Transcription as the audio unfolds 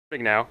Big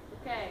now.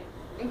 Okay.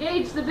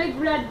 Engage the big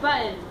red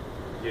button.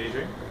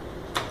 Engaging.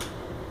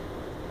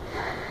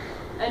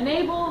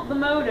 Enable the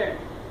motor.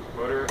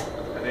 Motor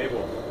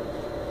enabled.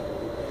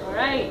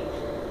 Alright.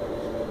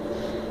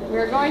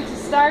 We're going to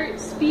start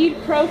speed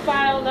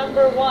profile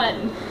number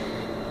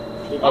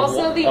 1.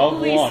 Also the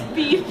only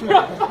speed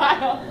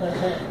profile.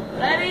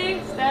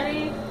 Ready,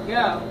 steady,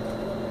 go.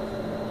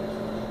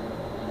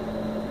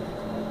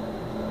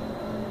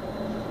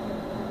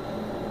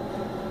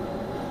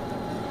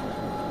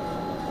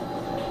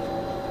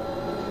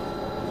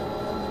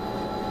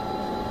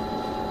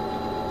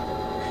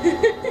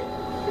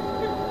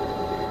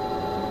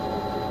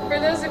 For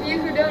those of you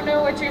who don't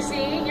know what you're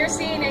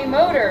seeing a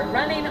motor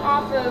running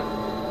off of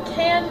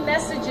canned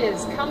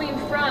messages coming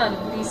from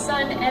the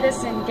Sun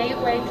Edison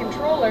Gateway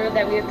controller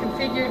that we have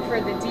configured for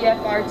the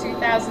DFR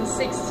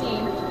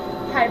 2016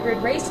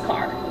 hybrid race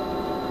car.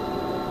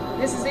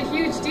 This is a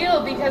huge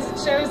deal because it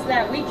shows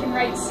that we can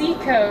write C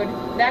code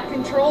that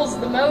controls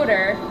the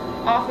motor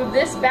off of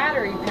this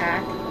battery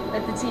pack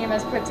that the team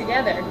has put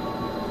together.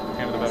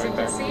 As you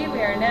can see,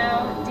 we are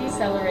now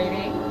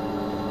decelerating.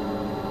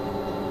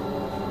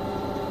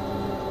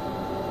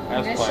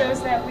 And this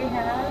shows that we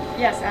have,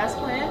 yes, as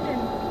planned,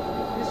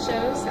 and this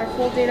shows our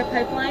full data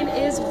pipeline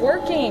is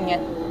working.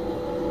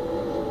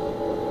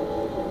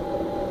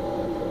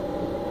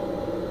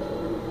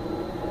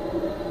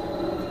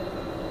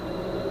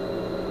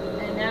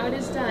 And now it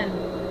is done.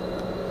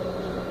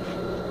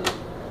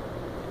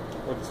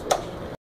 What's